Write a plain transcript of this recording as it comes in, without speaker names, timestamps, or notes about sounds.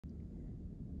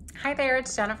Hi there,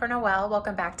 it's Jennifer Noel.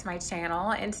 Welcome back to my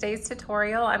channel. In today's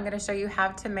tutorial, I'm going to show you how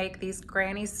to make these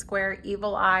granny square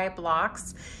evil eye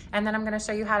blocks, and then I'm going to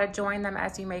show you how to join them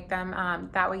as you make them.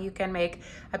 That way you can make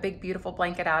a big beautiful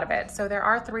blanket out of it. So there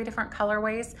are 3 different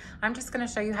colorways. I'm just going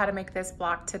to show you how to make this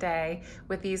block today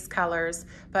with these colors,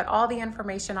 but all the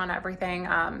information on everything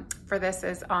for this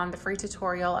is on the free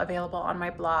tutorial available on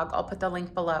my blog. I'll put the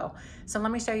link below. So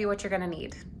let me show you what you're going to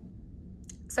need.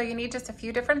 So you need just a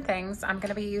few different things. I'm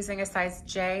gonna be using a size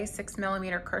J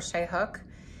 6mm crochet hook.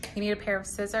 You need a pair of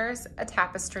scissors, a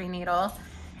tapestry needle,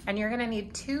 and you're gonna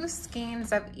need 2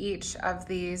 skeins of each of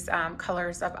these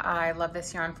colors of I Love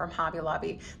This Yarn from Hobby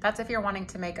Lobby. That's if you're wanting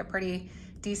to make a pretty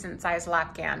decent sized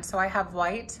lapghan. So I have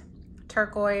white,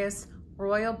 turquoise,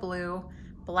 royal blue,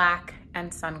 black, and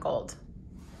Sungold.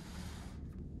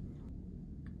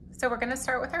 So we're gonna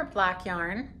start with our black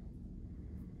yarn.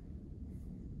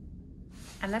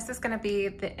 And this is gonna be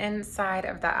the inside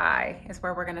of the eye is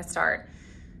where we're gonna start.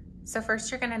 So first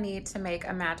you're gonna need to make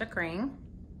a magic ring.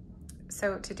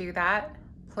 So to do that,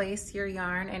 place your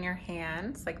yarn in your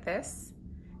hands like this,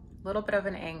 a little bit of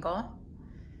an angle.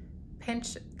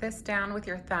 Pinch this down with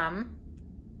your thumb.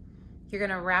 You're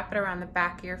gonna wrap it around the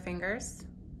back of your fingers.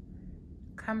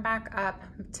 Come back up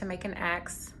to make an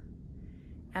X,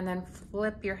 and then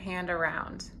flip your hand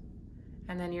around.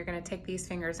 And then you're gonna take these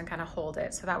fingers and kind of hold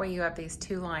it. So that way you have these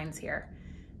 2 lines here.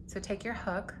 So take your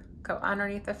hook, go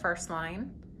underneath the first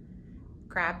line,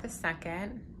 grab the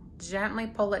second, gently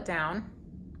pull it down,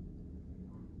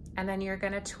 and then you're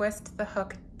gonna twist the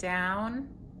hook down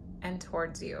and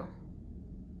towards you.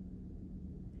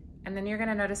 And then you're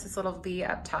gonna notice this little V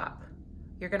up top.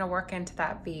 You're gonna work into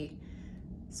that V.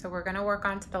 So we're gonna work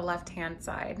onto the left-hand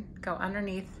side. Go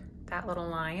underneath that little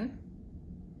line,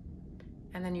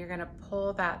 and then you're gonna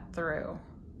pull that through.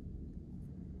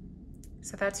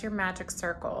 So that's your magic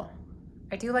circle.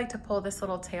 I do like to pull this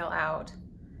little tail out,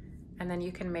 and then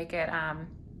you can make it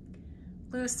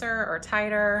looser or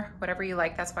tighter, whatever you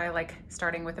like. That's why I like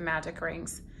starting with the magic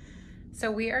rings.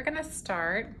 So we are gonna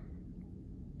start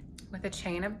with a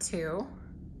chain of 2.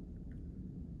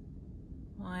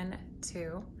 1,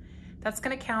 2. That's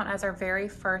gonna count as our very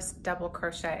first double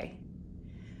crochet.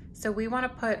 So we want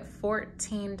to put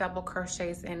 14 double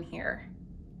crochets in here.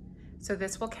 So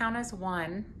this will count as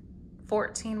 1.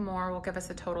 14 more will give us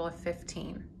a total of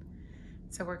 15.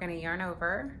 So we're going to yarn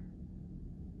over,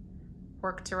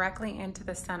 work directly into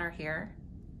the center here.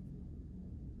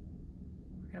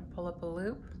 We're going to pull up a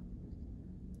loop,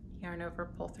 yarn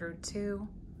over, pull through 2,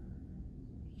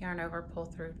 yarn over, pull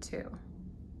through 2.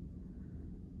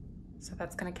 So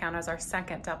that's gonna count as our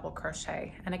second double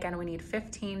crochet. And again, we need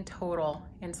 15 total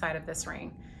inside of this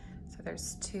ring. So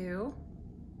there's 2,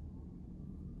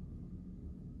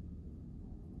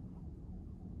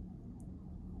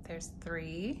 there's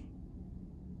 3,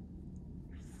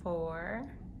 4,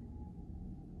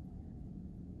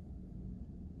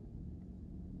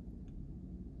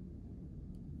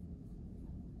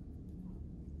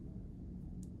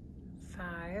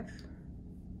 5,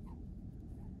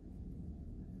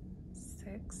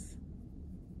 6,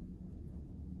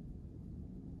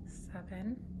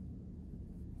 7,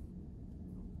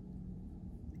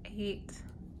 8,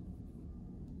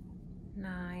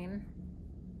 9,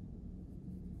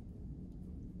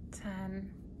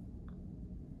 10,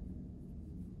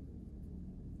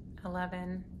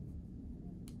 11,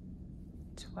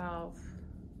 12,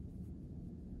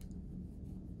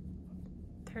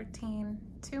 13,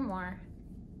 2 more,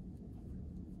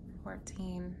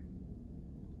 14,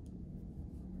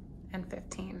 and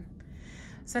 15.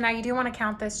 So now you do want to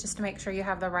count this just to make sure you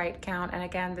have the right count. And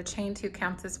again, the chain 2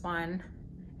 counts as 1.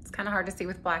 It's kind of hard to see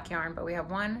with black yarn, but we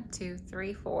have 1, 2,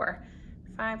 3, 4,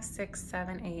 5, 6,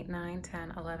 7, 8, 9,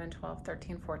 10, 11, 12,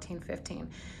 13, 14, 15.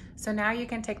 So now you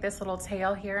can take this little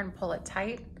tail here and pull it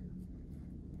tight.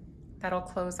 That'll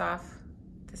close off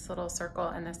this little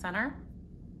circle in the center.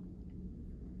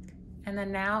 And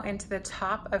then now into the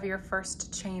top of your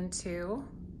first chain 2,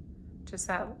 just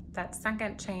that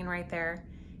second chain right there,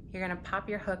 you're gonna pop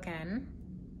your hook in,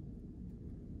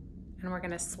 and we're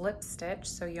gonna slip stitch.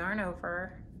 So yarn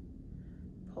over,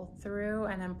 pull through,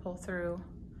 and then pull through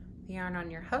the yarn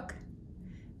on your hook,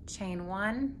 chain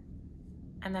 1,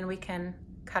 and then we can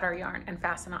cut our yarn and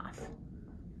fasten off.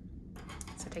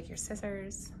 So take your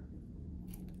scissors,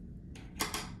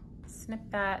 snip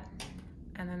that,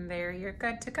 and then there you're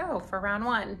good to go for round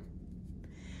 1.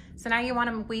 So now you want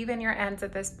to weave in your ends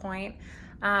at this point.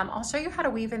 I'll show you how to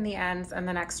weave in the ends in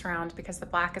the next round because the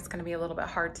black is going to be a little bit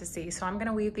hard to see. So I'm going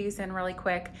to weave these in really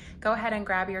quick. Go ahead and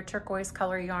grab your turquoise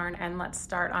color yarn and let's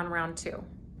start on round 2.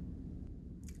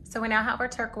 So we now have our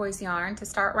turquoise yarn. To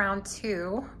start round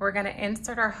 2, we're going to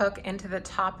insert our hook into the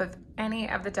top of any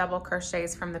of the double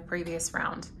crochets from the previous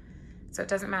round. So it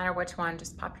doesn't matter which one,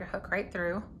 just pop your hook right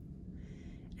through.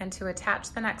 And to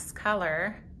attach the next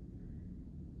color,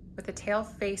 with the tail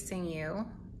facing you,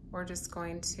 we're just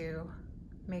going to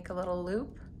make a little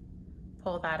loop,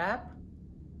 pull that up,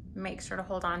 make sure to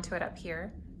hold on to it up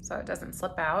here so it doesn't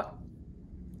slip out.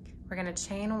 We're going to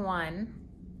chain 1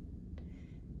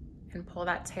 and pull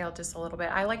that tail just a little bit.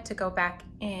 I like to go back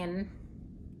in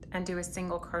and do a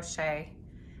single crochet.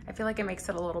 I feel like it makes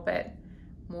it a little bit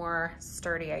more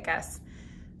sturdy, I guess.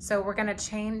 So we're gonna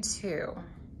chain 2.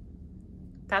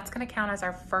 That's gonna count as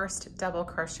our first double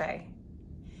crochet.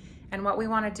 And what we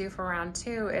wanna do for round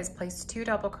 2 is place 2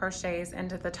 double crochets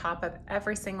into the top of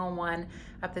every single one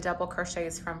of the double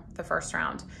crochets from the first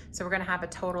round. So we're gonna have a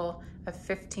total of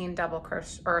 15 double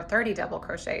crochet, or 30 double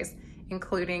crochets,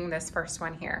 including this first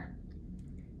one here.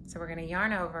 So we're gonna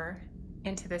yarn over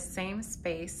into the same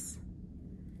space.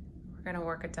 We're gonna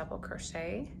work a double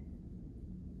crochet,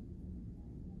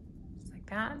 just like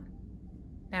that.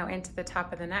 Now into the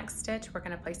top of the next stitch, we're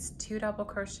gonna place 2 double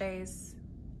crochets.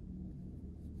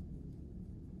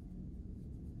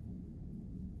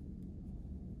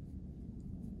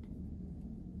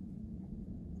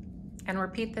 And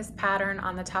repeat this pattern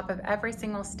on the top of every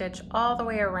single stitch all the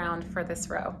way around for this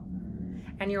row.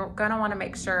 And you're gonna wanna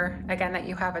make sure, again, that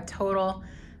you have a total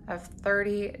of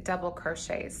 30 double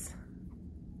crochets.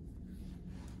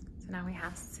 So now we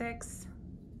have 6.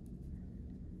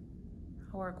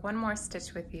 I'll work one more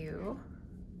stitch with you.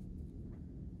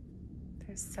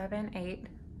 There's 7, 8.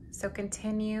 So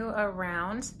continue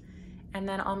around, and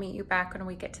then I'll meet you back when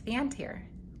we get to the end here.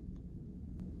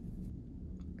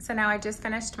 So now I just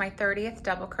finished my 30th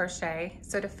double crochet.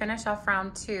 So to finish off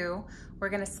round 2, we're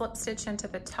gonna slip stitch into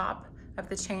the top of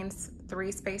the chain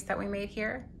 3 space that we made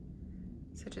here.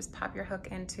 So just pop your hook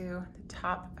into the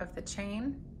top of the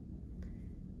chain,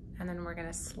 and then we're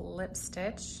gonna slip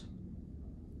stitch,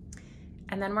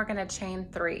 and then we're gonna chain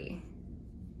 3.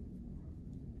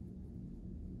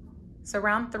 So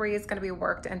round 3 is gonna be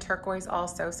worked in turquoise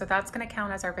also, so that's gonna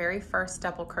count as our very first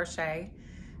double crochet.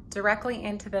 Directly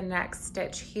into the next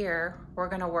stitch here, we're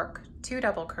gonna work 2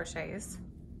 double crochets.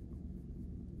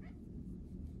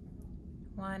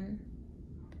 1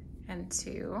 and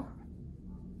 2.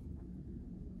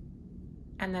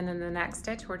 And then in the next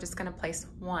stitch, we're just gonna place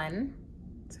 1.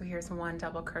 So here's 1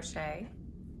 double crochet.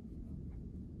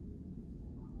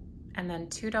 And then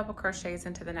 2 double crochets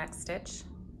into the next stitch.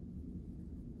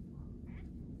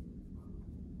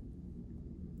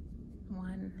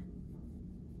 1,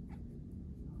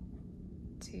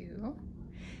 2.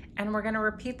 And we're gonna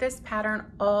repeat this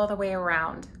pattern all the way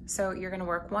around. So you're gonna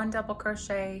work 1 double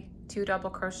crochet, 2 double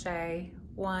crochet,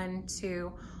 1,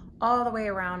 2, all the way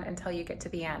around until you get to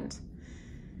the end.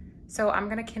 So I'm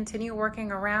gonna continue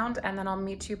working around, and then I'll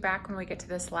meet you back when we get to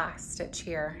this last stitch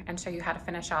here and show you how to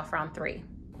finish off round 3.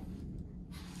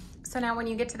 So now when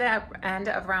you get to the end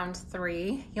of round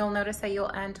 3, you'll notice that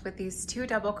you'll end with these 2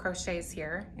 double crochets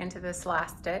here into this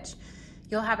last stitch.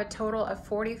 You'll have a total of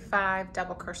 45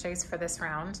 double crochets for this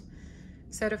round.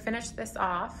 So to finish this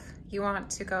off, you want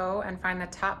to go and find the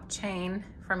top chain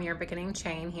from your beginning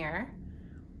chain here.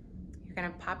 You're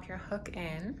gonna pop your hook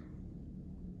in,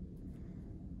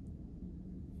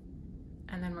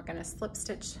 and then we're gonna slip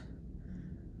stitch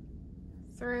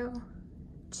through,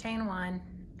 chain 1,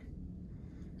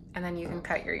 and then you can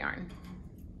cut your yarn.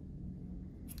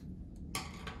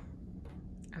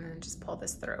 And then just pull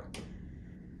this through.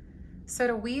 So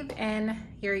to weave in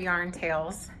your yarn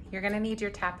tails, you're gonna need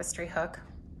your tapestry hook.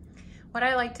 What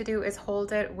I like to do is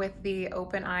hold it with the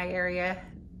open eye area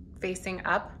facing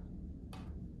up.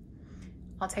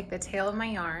 I'll take the tail of my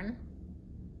yarn,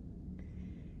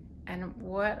 and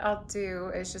what I'll do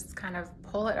is just kind of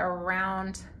pull it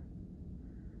around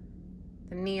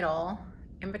the needle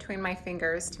in between my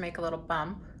fingers to make a little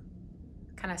bump,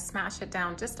 kind of smash it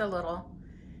down just a little,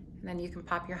 and then you can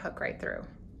pop your hook right through.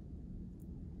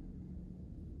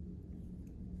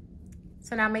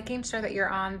 So now, making sure that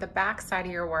you're on the back side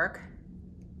of your work,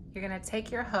 you're gonna take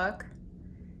your hook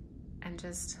and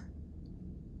just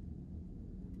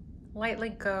lightly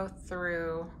go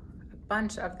through a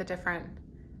bunch of the different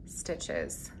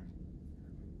stitches.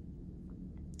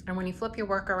 And when you flip your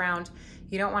work around,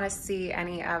 you don't want to see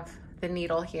any of the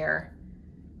needle here.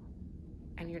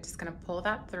 And you're just going to pull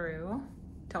that through.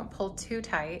 Don't pull too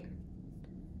tight.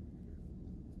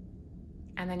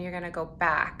 And then you're going to go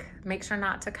back. Make sure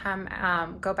not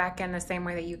to go back in the same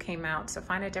way that you came out. So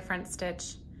find a different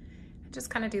stitch and just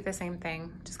kind of do the same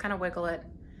thing. Just kind of wiggle it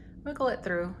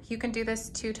through. You can do this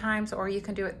 2 times or you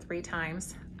can do it 3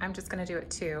 times. I'm just gonna do it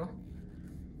 2.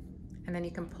 And then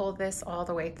you can pull this all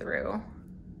the way through.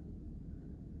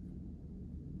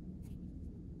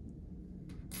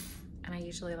 And I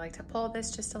usually like to pull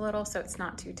this just a little so it's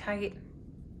not too tight.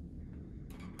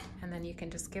 And then you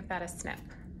can just give that a snip.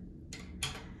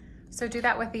 So do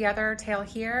that with the other tail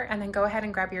here, and then go ahead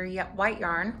and grab your white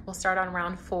yarn. We'll start on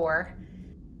round 4.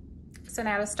 So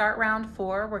now to start round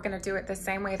 4, we're gonna do it the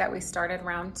same way that we started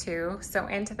round 2. So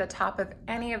into the top of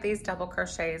any of these double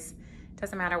crochets,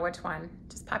 doesn't matter which one,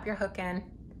 just pop your hook in,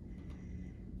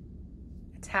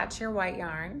 attach your white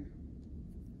yarn,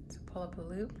 so pull up a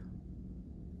loop,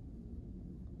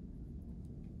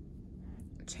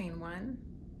 chain 1,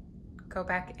 go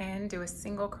back in, do a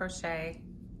single crochet,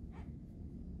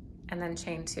 and then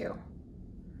chain 2.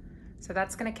 So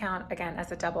that's gonna count again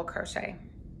as a double crochet.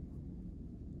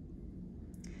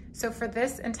 So for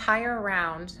this entire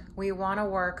round, we wanna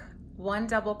work 1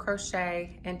 double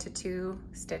crochet into 2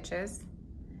 stitches,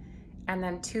 and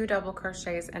then 2 double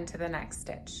crochets into the next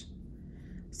stitch.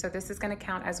 So this is gonna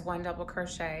count as 1 double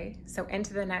crochet. So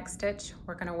into the next stitch,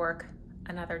 we're gonna work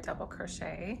another double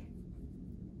crochet.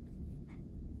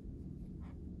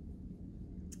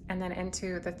 And then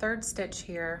into the 3rd stitch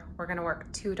here, we're gonna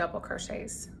work 2 double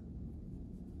crochets.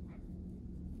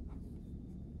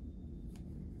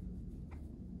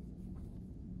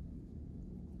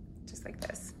 Just like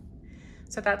this.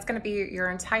 So that's gonna be your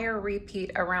entire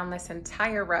repeat around this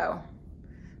entire row.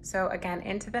 So again,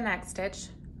 into the next stitch,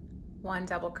 1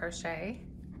 double crochet,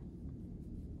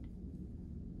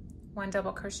 1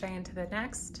 double crochet into the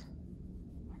next,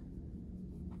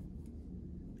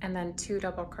 and then 2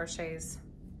 double crochets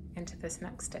into this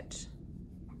next stitch.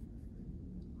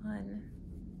 1,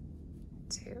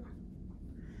 2.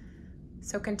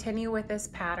 So continue with this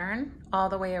pattern all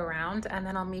the way around, and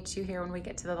then I'll meet you here when we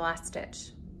get to the last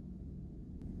stitch.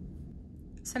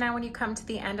 So now when you come to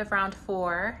the end of round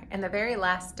 4, in the very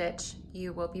last stitch,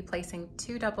 you will be placing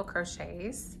 2 double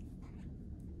crochets.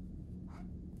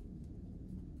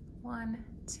 1,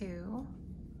 2.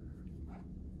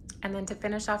 And then to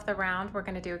finish off the round, we're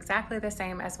gonna do exactly the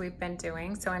same as we've been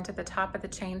doing. So into the top of the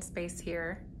chain space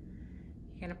here,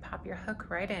 you're gonna pop your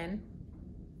hook right in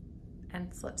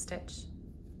and slip stitch.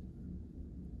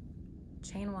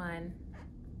 Chain 1,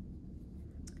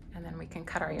 and then we can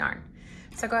cut our yarn.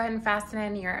 So go ahead and fasten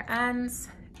in your ends,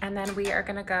 and then we are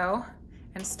gonna go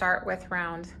and start with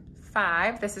round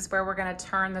 5. This is where we're gonna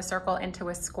turn the circle into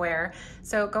a square.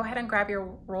 So go ahead and grab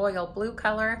your royal blue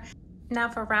color. Now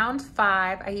for round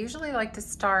 5, I usually like to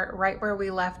start right where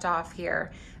we left off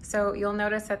here. So you'll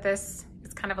notice that this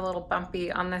is kind of a little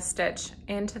bumpy on this stitch.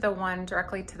 Into the one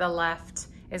directly to the left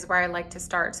is where I like to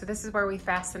start. So this is where we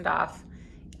fastened off.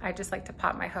 I just like to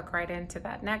pop my hook right into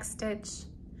that next stitch.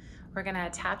 We're gonna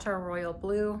attach our royal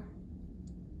blue.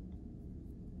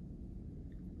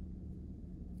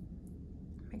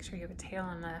 Make sure you have a tail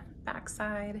on the back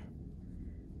side.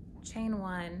 Chain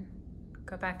 1,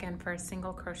 go back in for a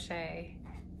single crochet.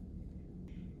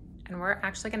 And we're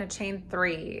actually gonna chain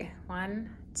 3.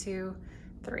 1, 2,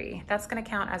 3. That's gonna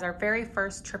count as our very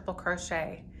first triple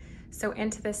crochet. So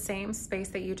into the same space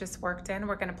that you just worked in,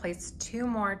 we're gonna place 2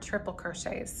 more triple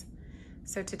crochets.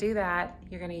 So to do that,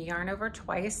 you're gonna yarn over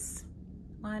twice.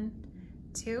 1,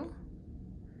 2,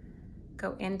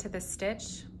 go into the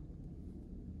stitch,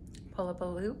 pull up a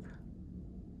loop,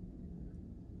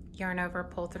 yarn over,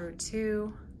 pull through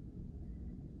 2,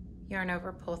 yarn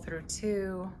over, pull through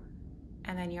 2,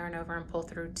 and then yarn over and pull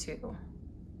through 2.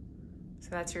 So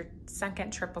that's your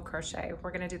second triple crochet.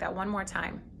 We're gonna do that one more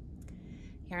time.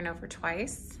 Yarn over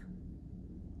twice,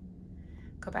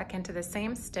 go back into the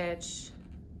same stitch,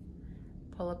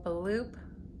 pull up a loop,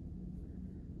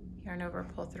 yarn over,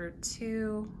 pull through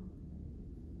 2,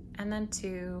 and then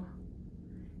 2,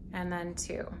 and then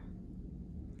 2.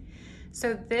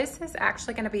 So this is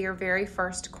actually gonna be your very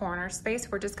first corner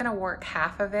space. We're just gonna work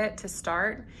half of it to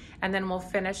start, and then we'll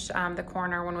finish the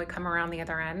corner when we come around the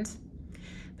other end.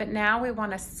 But now we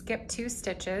wanna skip 2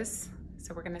 stitches.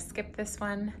 So we're gonna skip this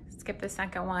one, skip the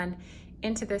second one.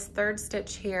 Into this 3rd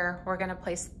stitch here, we're gonna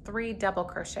place 3 double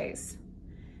crochets.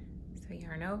 So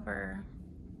yarn over,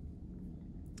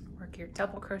 work your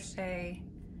double crochet.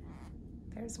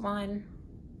 There's 1,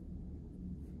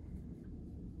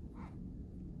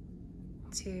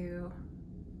 2,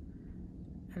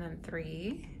 and then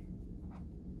 3.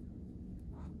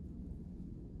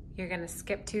 You're gonna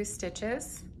skip 2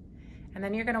 stitches, and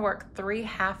then you're gonna work 3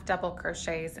 half double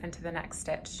crochets into the next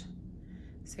stitch.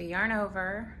 So yarn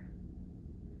over,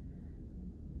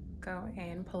 go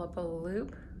in, pull up a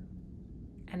loop,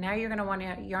 and now you're gonna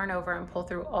wanna yarn over and pull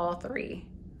through all 3.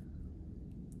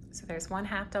 So there's 1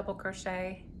 half double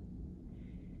crochet,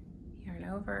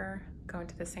 yarn over, go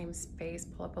into the same space,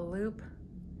 pull up a loop,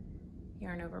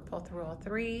 yarn over, pull through all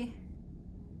 3,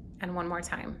 and one more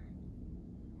time.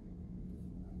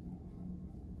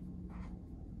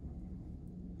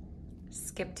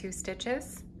 Skip 2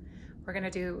 stitches. We're going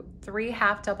to do 3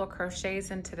 half double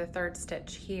crochets into the 3rd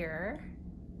stitch here.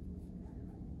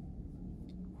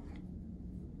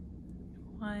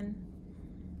 1,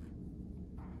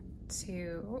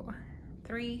 2,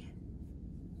 3.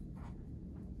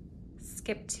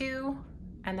 Skip 2,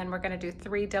 and then we're going to do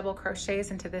 3 double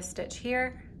crochets into this stitch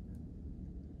here.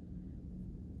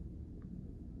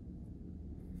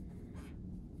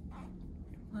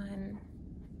 1,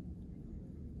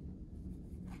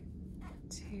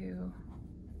 2,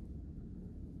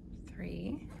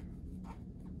 3.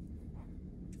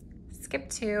 Skip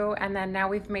 2, and then now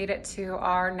we've made it to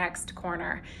our next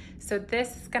corner. So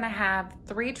this is going to have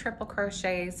 3 triple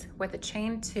crochets with a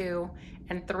chain 2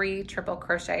 and 3 triple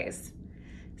crochets.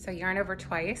 So yarn over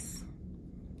twice,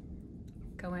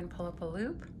 go in, pull up a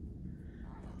loop,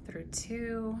 pull through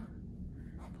 2,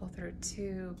 pull through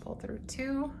 2, pull through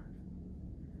 2.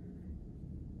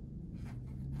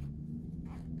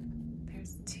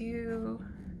 There's 2.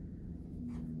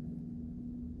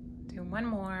 Do one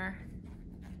more.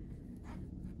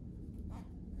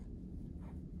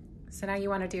 So now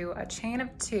you want to do a chain of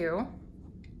 2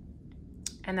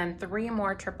 and then 3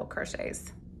 more triple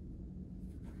crochets.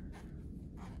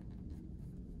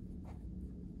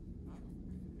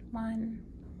 1,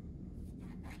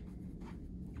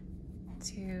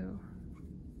 2,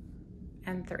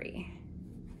 and 3.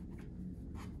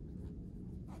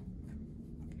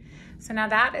 So now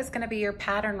that is going to be your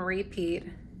pattern repeat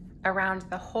around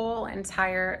the whole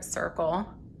entire circle.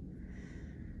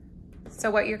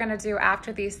 So what you're going to do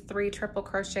after these 3 triple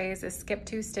crochets is skip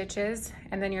 2 stitches,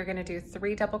 and then you're going to do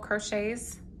 3 double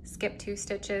crochets, skip 2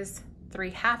 stitches, 3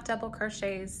 half double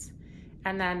crochets,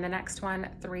 and then the next one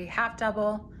 3 half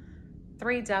double,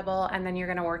 3 double, and then you're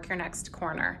going to work your next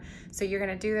corner. So you're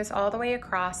going to do this all the way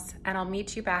across, and I'll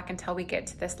meet you back until we get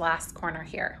to this last corner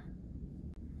here.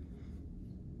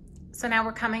 So now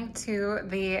we're coming to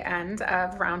the end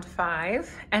of round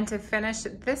 5, and to finish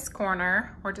this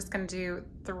corner, we're just going to do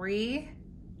 3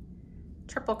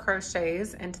 triple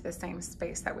crochets into the same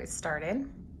space that we started.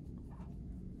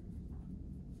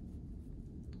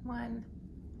 1,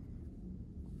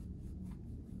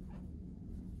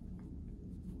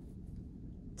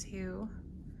 2,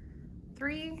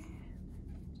 3.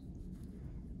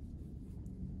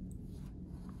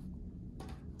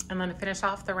 And then to finish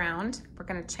off the round, we're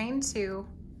going to chain 2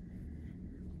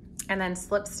 and then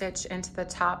slip stitch into the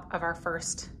top of our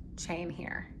first chain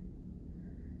here.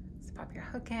 So pop your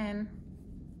hook in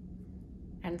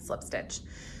and slip stitch.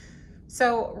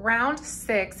 So round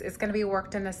 6 is going to be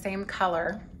worked in the same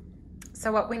color.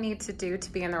 So what we need to do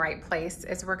to be in the right place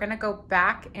is we're going to go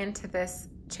back into this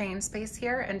chain space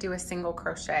here and do a single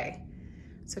crochet.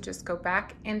 So just go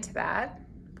back into that,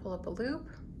 pull up a loop,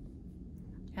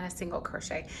 and a single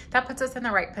crochet. That puts us in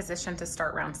the right position to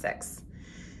start round 6.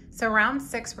 So round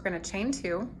 6, we're going to chain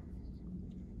 2.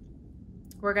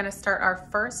 We're going to start our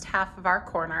first half of our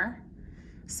corner.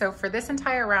 So for this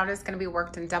entire round, it's going to be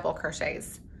worked in double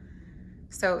crochets.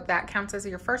 So that counts as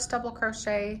your first double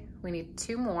crochet. We need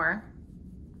 2 more.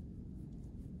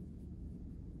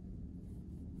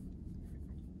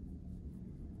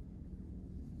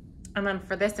 And then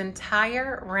for this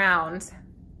entire round,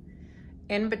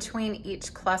 in between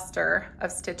each cluster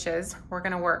of stitches, we're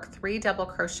going to work 3 double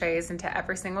crochets into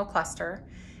every single cluster.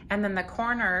 And then the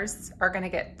corners are going to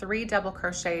get 3 double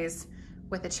crochets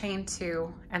with a chain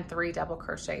 2 and 3 double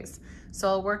crochets. So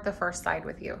I'll work the first side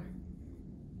with you.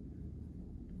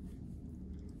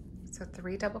 So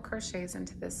 3 double crochets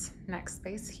into this next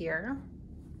space here.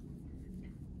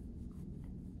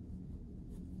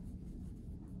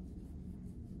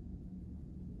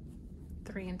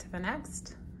 3 into the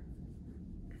next.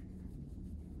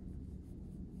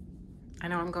 I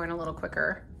know I'm going a little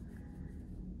quicker.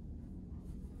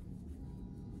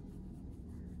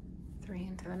 3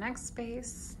 into the next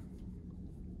space.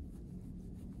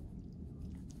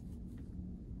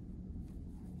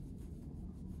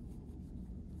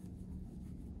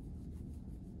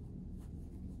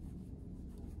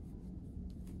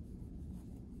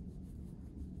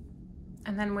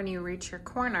 And then when you reach your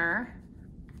corner,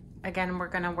 again, we're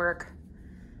going to work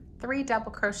 3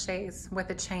 double crochets with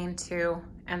a chain 2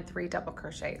 and 3 double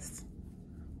crochets.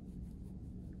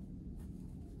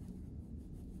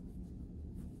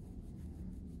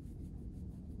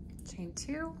 Chain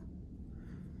 2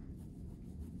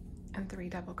 and 3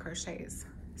 double crochets.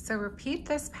 So repeat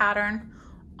this pattern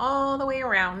all the way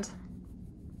around.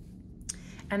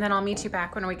 And then I'll meet you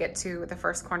back when we get to the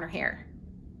first corner here.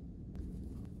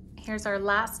 Here's our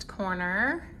last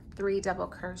corner, 3 double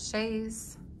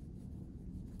crochets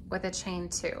with a chain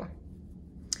 2.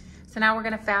 So now we're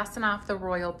gonna fasten off the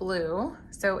royal blue.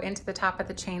 So into the top of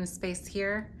the chain space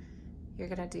here, you're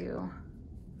gonna do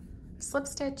a slip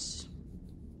stitch,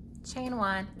 chain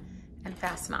 1, and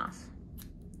fasten off.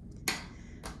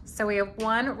 So we have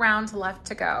 1 round left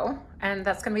to go, and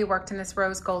that's gonna be worked in this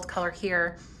rose gold color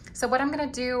here. So what I'm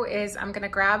gonna do is I'm gonna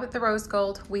grab the rose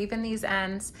gold, weave in these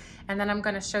ends, and then I'm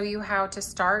gonna show you how to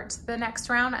start the next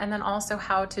round and then also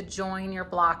how to join your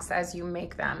blocks as you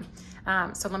make them.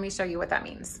 So let me show you what that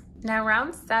means. Now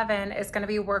round 7 is gonna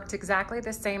be worked exactly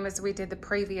the same as we did the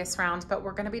previous round, but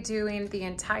we're gonna be doing the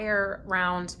entire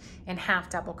round in half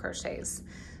double crochets.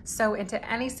 So into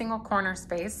any single corner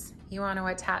space, you wanna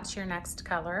attach your next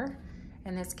color.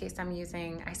 In this case, I'm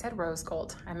using, I said rose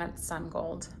gold, I meant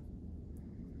Sungold.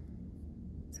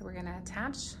 So we're gonna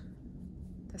attach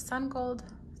the Sungold.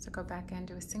 So go back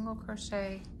into a single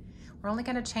crochet. We're only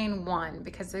gonna chain 1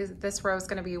 because this row is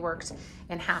gonna be worked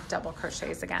in half double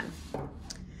crochets again.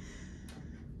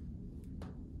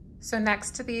 So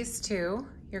next to these 2,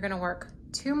 you're gonna work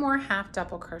 2 more half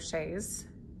double crochets.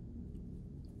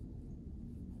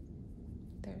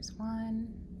 There's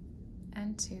 1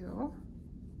 and 2.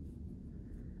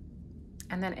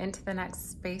 And then into the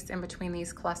next space in between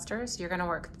these clusters, you're gonna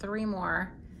work 3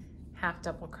 more half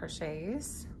double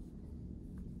crochets.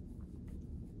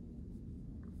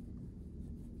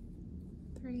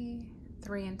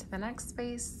 3 into the next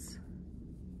space.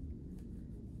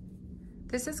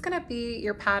 This is gonna be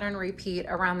your pattern repeat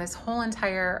around this whole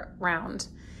entire round.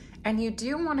 And you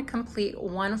do wanna complete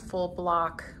 1 full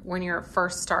block when you're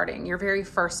first starting, your very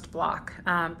first block,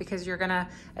 because you're gonna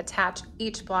attach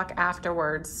each block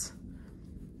afterwards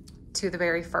to the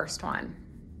very first one.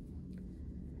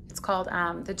 It's called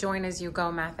the join as you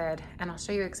go method, and I'll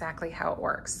show you exactly how it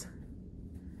works.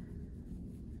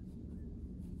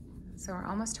 So we're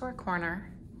almost to our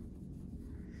corner.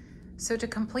 So to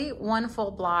complete 1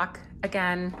 full block,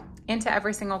 again, into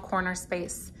every single corner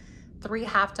space, 3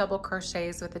 half double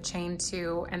crochets with a chain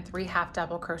 2 and 3 half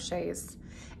double crochets.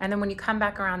 And then when you come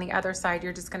back around the other side,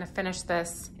 you're just gonna finish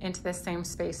this into this same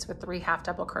space with 3 half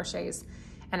double crochets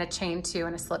and a chain 2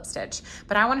 and a slip stitch.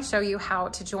 But I wanna show you how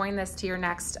to join this to your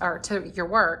next, or to your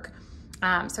work.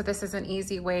 So this is an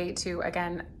easy way to,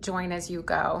 again, join as you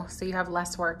go. So you have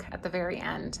less work at the very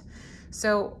end.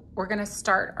 So we're gonna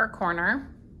start our corner.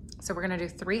 So we're gonna do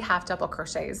 3 half double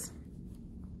crochets.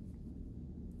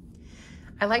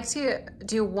 I like to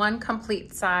do 1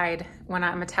 complete side when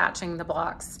I'm attaching the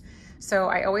blocks. So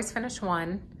I always finish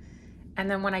 1. And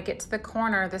then when I get to the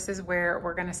corner, this is where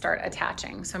we're gonna start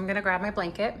attaching. So I'm gonna grab my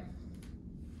blanket.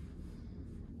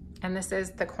 And this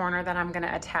is the corner that I'm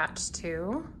gonna attach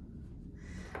to.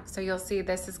 So you'll see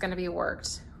this is gonna be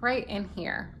worked right in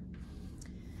here.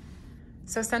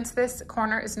 So since this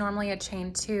corner is normally a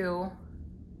chain 2,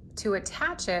 to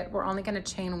attach it, we're only gonna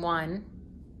chain 1.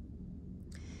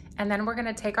 And then we're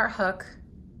gonna take our hook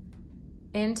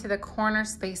into the corner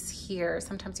space here.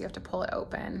 Sometimes you have to pull it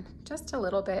open just a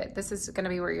little bit. This is gonna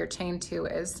be where your chain 2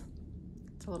 is.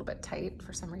 It's a little bit tight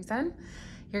for some reason.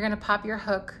 You're gonna pop your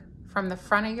hook from the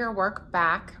front of your work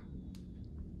back,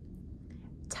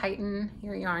 tighten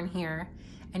your yarn here,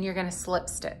 and you're gonna slip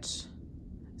stitch.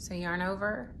 So yarn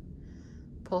over,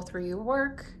 pull through your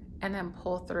work, and then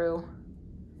pull through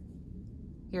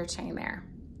your chain there.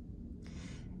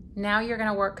 Now you're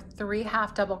gonna work 3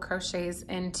 half double crochets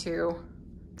into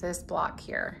this block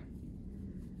here.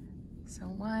 So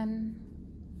 1,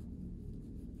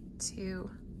 2,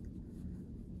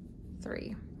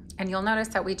 3. And you'll notice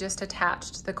that we just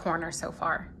attached the corner so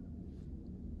far.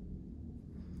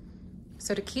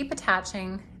 So to keep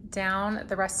attaching down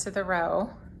the rest of the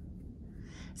row,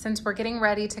 since we're getting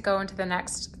ready to go into the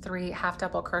next 3 half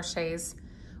double crochets,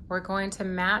 we're going to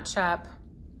match up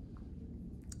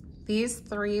these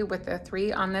 3 with the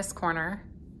 3 on this corner,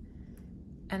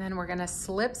 and then we're gonna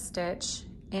slip stitch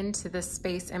into the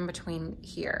space in between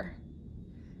here.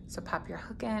 So pop your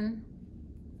hook in,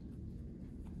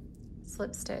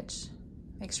 slip stitch,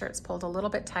 make sure it's pulled a little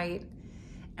bit tight,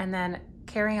 and then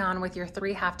carry on with your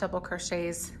 3 half double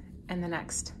crochets in the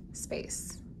next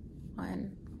space.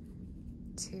 1,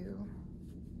 2,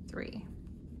 3.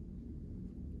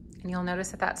 And you'll notice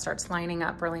that that starts lining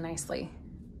up really nicely.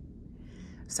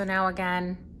 So now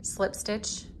again, slip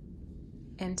stitch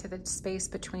into the space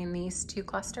between these 2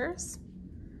 clusters,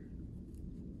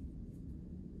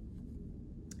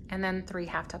 and then 3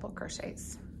 half double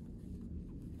crochets.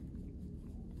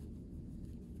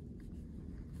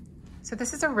 So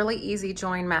this is a really easy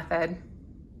join method,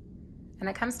 and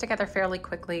it comes together fairly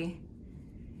quickly.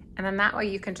 And then that way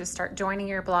you can just start joining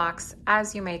your blocks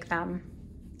as you make them.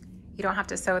 You don't have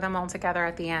to sew them all together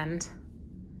at the end.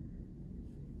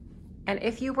 And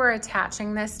if you were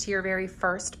attaching this to your very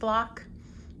first block,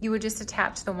 you would just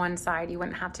attach the one side. You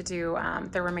wouldn't have to do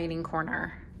the remaining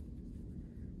corner.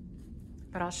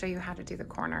 But I'll show you how to do the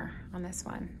corner on this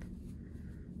one.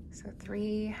 So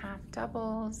 3 half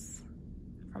doubles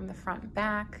from the front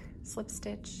back, slip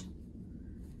stitch.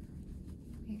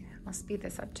 I'll speed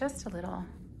this up just a little,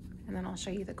 and then I'll show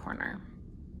you the corner.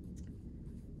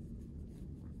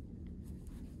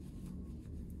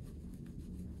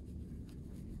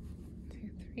 2,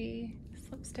 3,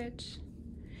 slip stitch.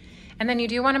 And then you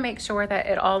do want to make sure that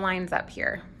it all lines up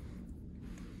here.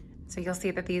 So you'll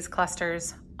see that these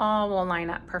clusters all will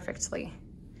line up perfectly.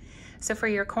 So for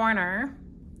your corner,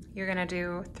 you're going to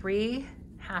do 3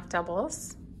 half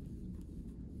doubles.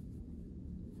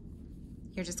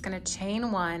 You're just going to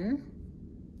chain 1.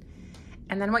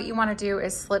 And then what you want to do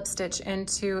is slip stitch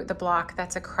into the block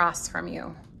that's across from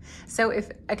you. So if,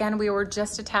 again, we were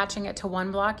just attaching it to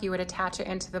one block, you would attach it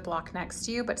into the block next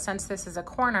to you. But since this is a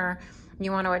corner,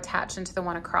 you want to attach into the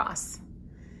one across.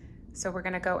 So we're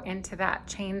going to go into that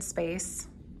chain space.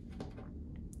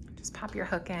 Just pop your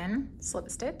hook in, slip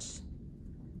stitch,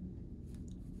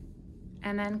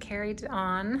 and then carry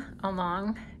on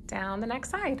along down the next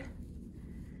side.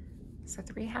 So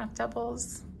 3 half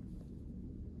doubles,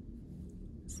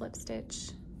 slip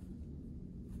stitch,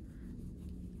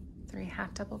 3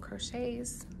 half double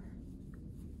crochets,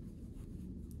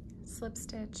 slip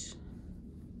stitch.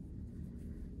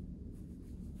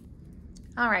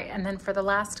 All right, and then for the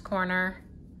last corner,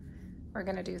 we're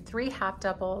gonna do 3 half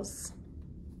doubles,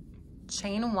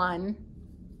 chain 1,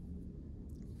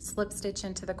 slip stitch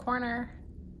into the corner,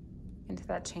 into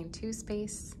that chain 2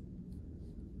 space.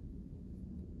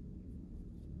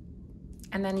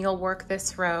 And then you'll work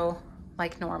this row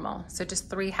like normal. So just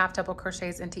 3 half double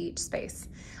crochets into each space.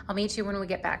 I'll meet you when we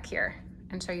get back here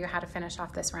and show you how to finish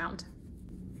off this round.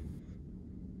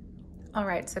 All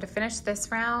right, so to finish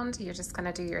this round, you're just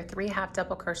gonna do your 3 half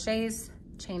double crochets,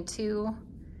 chain 2,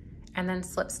 and then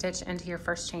slip stitch into your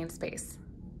first chain space.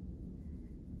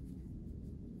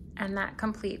 And that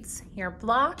completes your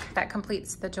block. That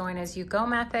completes the join as you go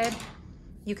method.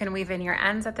 You can weave in your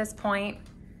ends at this point,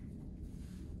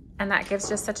 and that gives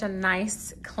just such a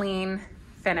nice, clean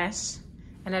finish,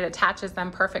 and it attaches them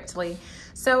perfectly.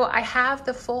 So I have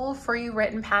the full free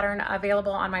written pattern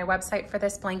available on my website for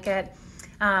this blanket.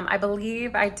 I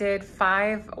believe I did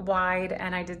 5 wide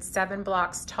and I did 7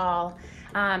 blocks tall.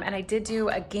 And I did do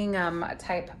a gingham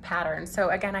type pattern. So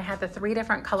again, I had the 3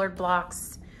 different colored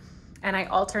blocks and I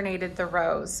alternated the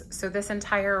rows. So this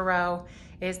entire row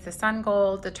is the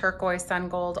Sungold, the turquoise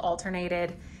Sungold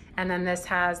alternated, and then this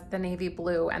has the navy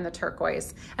blue and the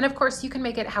turquoise. And of course you can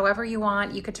make it however you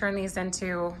want. You could turn these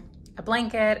into a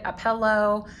blanket, a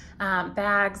pillow,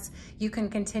 bags. You can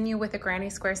continue with the granny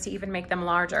squares to even make them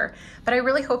larger. But I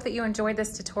really hope that you enjoyed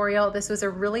this tutorial. This was a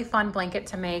really fun blanket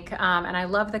to make, and I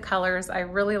love the colors. I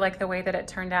really like the way that it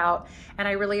turned out, and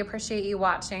I really appreciate you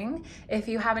watching. If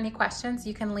you have any questions,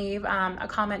 you can leave a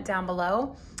comment down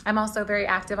below. I'm also very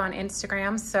active on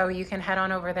Instagram, so you can head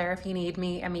on over there if you need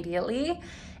me immediately.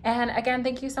 And again,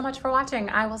 thank you so much for watching.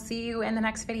 I will see you in the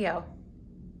next video.